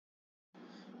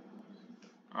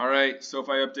All right,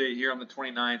 SOFI update here on the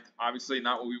 29th. Obviously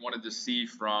not what we wanted to see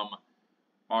from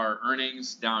our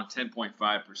earnings, down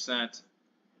 10.5%.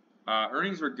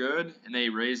 Earnings were good and they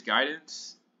raised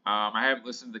guidance. I haven't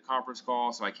listened to the conference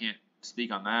call, so I can't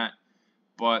speak on that.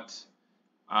 But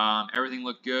everything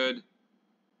looked good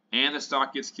and the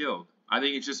stock gets killed. I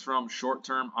think it's just from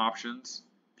short-term options,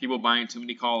 people buying too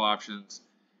many call options,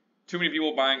 too many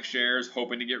people buying shares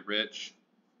hoping to get rich,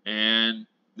 and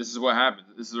this is what happened.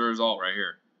 This is the result right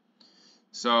here.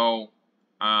 So,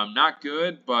 not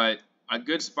good, but a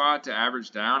good spot to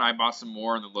average down. I bought some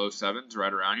more in the low sevens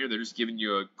right around here. They're just giving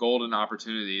you a golden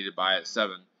opportunity to buy at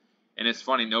 7. And it's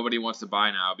funny, nobody wants to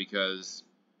buy now because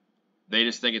they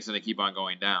just think it's going to keep on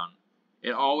going down.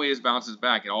 It always bounces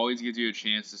back. It always gives you a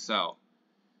chance to sell.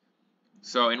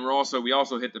 So, and we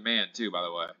also hit demand too, by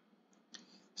the way.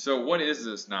 So what is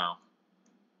this now?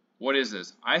 What is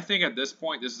this? I think at this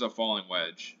point, this is a falling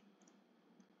wedge.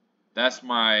 That's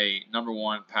my number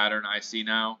one pattern I see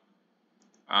now.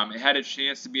 It had a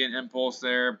chance to be an impulse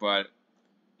there, but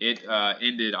it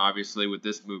ended, obviously, with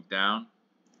this move down.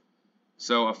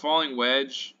 So a falling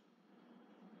wedge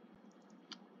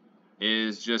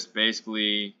is just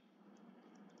basically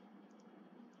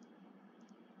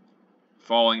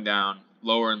falling down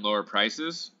lower and lower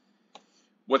prices.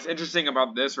 What's interesting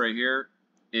about this right here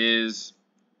is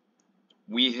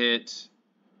we hit,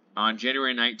 on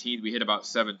January 19th, we hit about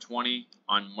 720.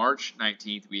 On March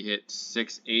 19th, we hit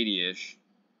 680-ish.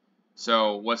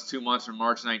 So what's 2 months from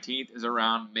March 19th is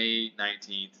around May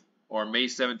 19th, or May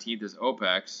 17th is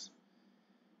OPEX.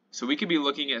 So we could be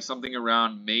looking at something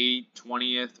around May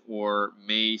 20th or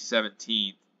May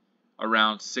 17th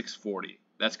around 640.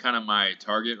 That's kind of my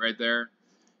target right there.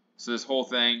 So this whole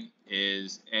thing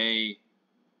is A,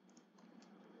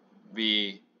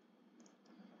 B,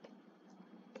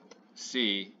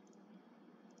 C,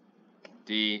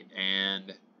 D,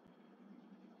 and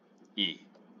E.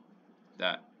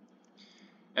 That.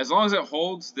 As long as it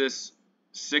holds this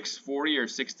 640 or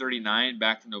 639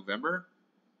 back to November,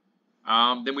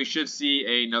 then we should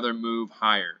see another move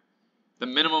higher. The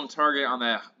minimum target on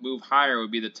that move higher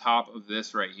would be the top of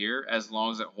this right here. As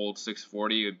long as it holds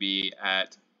 640, it would be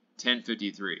at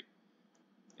 1053.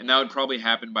 And that would probably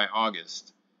happen by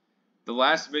August. The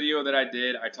last video that I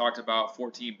did, I talked about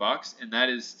 14 bucks, and that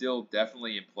is still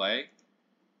definitely in play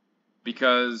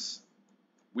because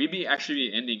we'd be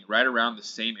actually ending right around the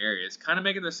same area. It's kind of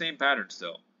making the same pattern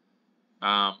still.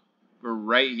 We're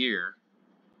right here,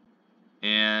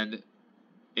 and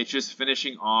it's just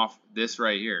finishing off this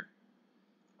right here.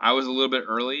 I was a little bit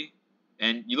early,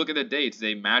 and you look at the dates,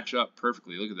 they match up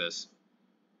perfectly. Look at this.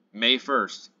 May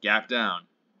 1st, gap down.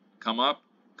 Come up,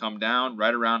 come down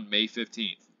right around May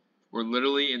 15th. We're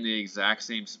literally in the exact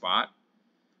same spot.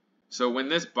 So when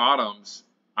this bottoms,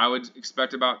 I would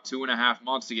expect about 2.5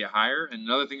 months to get higher. And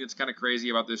another thing that's kind of crazy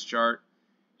about this chart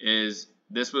is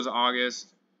this was August,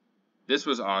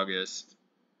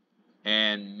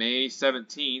 and May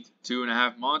 17th,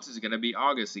 2.5 months is going to be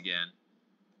August again.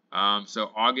 So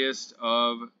August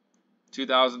of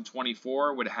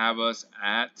 2024 would have us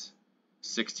at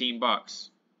 16 bucks.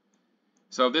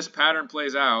 So if this pattern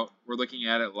plays out, we're looking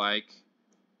at it like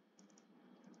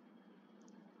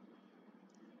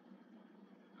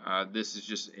this is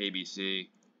just ABC,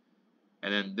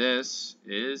 and then this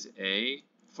is a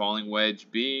falling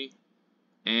wedge B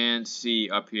and C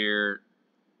up here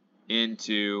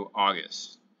into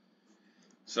August.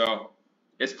 So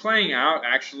it's playing out.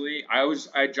 Actually,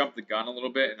 I jumped the gun a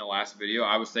little bit in the last video.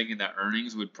 I was thinking that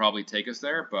earnings would probably take us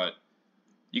there, but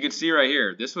you can see right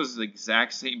here, this was the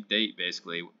exact same date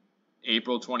basically.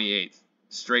 April 28th,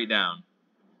 straight down.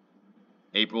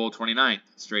 April 29th,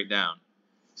 straight down.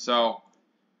 So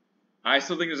I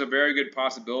still think there's a very good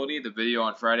possibility the video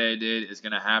on Friday I did is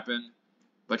going to happen,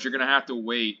 but you're going to have to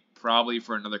wait probably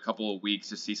for another couple of weeks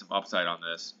to see some upside on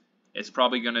this. It's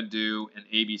probably going to do an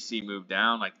ABC move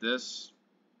down like this,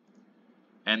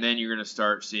 and then you're going to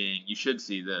start seeing, you should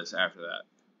see this after that.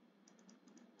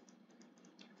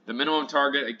 The minimum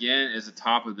target, again, is the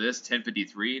top of this,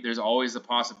 1053. There's always the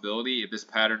possibility, if this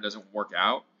pattern doesn't work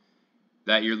out,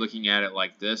 that you're looking at it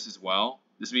like this as well.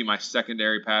 This would be my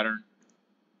secondary pattern.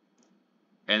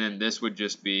 And then this would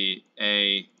just be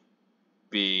A,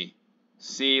 B,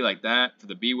 C, like that for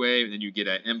the B wave. And then you get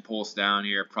an impulse down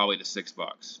here, probably to 6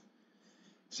 bucks.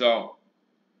 So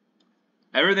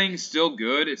everything's still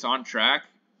good. It's on track.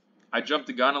 I jumped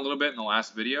the gun a little bit in the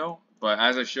last video, but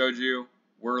as I showed you,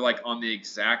 we're like on the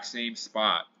exact same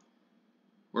spot.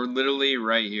 We're literally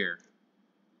right here.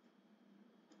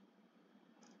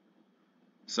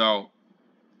 So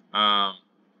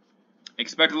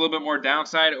expect a little bit more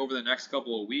downside over the next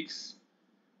couple of weeks.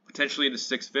 potentially into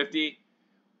 650.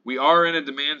 We are in a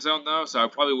demand zone though, so I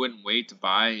probably wouldn't wait to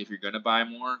buy if you're going to buy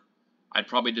more. I'd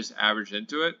probably just average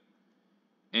into it,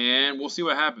 and we'll see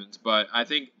what happens. But I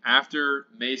think after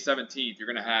May 17th, you're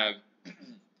going to have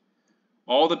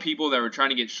all the people that were trying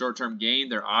to get short-term gain,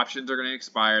 their options are going to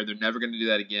expire. They're never going to do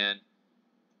that again.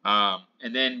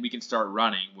 And then we can start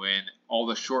running. When all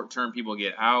the short-term people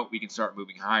get out, we can start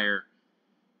moving higher.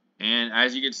 And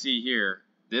as you can see here,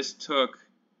 this took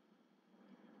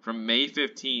from May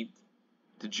 15th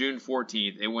to June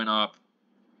 14th, it went up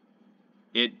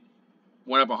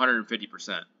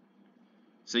 150%.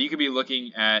 So you could be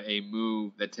looking at a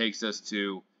move that takes us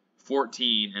to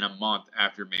 14 in a month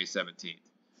after May 17th.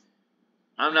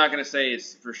 I'm not going to say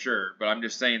it's for sure, but I'm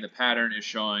just saying the pattern is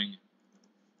showing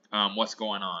what's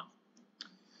going on.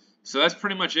 So that's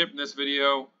pretty much it from this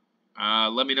video.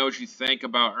 Let me know what you think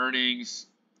about earnings.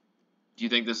 Do you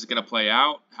think this is going to play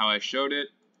out how I showed it?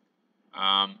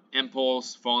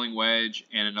 Impulse, falling wedge,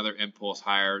 and another impulse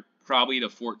higher, probably to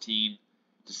 14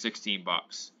 to 16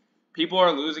 bucks. People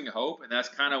are losing hope, and that's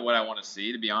kind of what I want to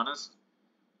see, to be honest.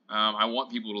 I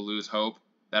want people to lose hope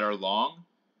that are long.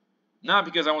 Not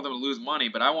because I want them to lose money,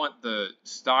 but I want the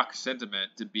stock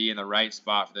sentiment to be in the right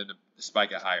spot for them to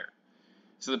spike it higher.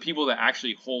 So the people that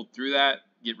actually hold through that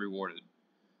get rewarded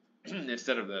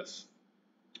instead of this.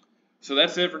 So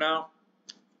that's it for now.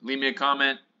 Leave me a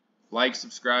comment, like,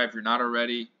 subscribe if you're not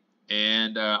already,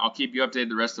 and I'll keep you updated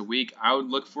the rest of the week. I would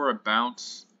look for a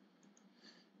bounce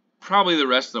probably the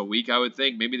rest of the week, I would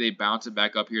think. Maybe they bounce it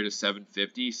back up here to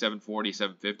 750, 740,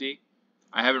 750.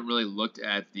 I haven't really looked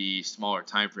at the smaller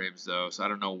time frames though, so I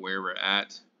don't know where we're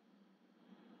at.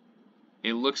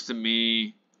 It looks to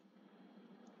me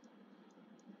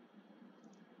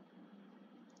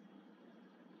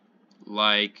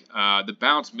like the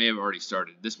bounce may have already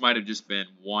started. This might have just been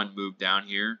one move down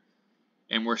here,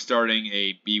 and we're starting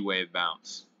a B-wave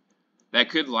bounce. That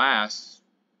could last,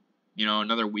 you know,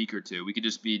 another week or two. We could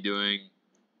just be doing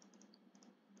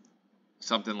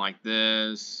something like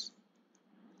this.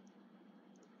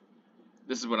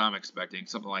 This is what I'm expecting,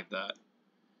 something like that.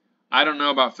 I don't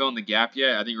know about filling the gap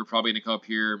yet. I think we're probably going to come up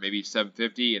here, maybe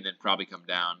 750, and then probably come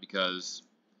down, because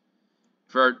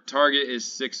for our target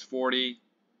is 640.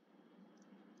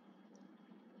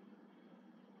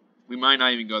 We might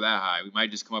not even go that high. We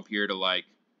might just come up here to like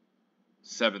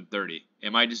 730.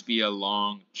 It might just be a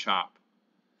long chop.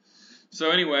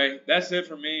 So anyway, that's it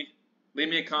for me. Leave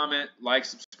me a comment, like,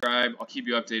 subscribe. I'll keep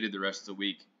you updated the rest of the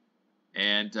week.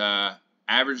 And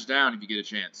average down if you get a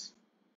chance.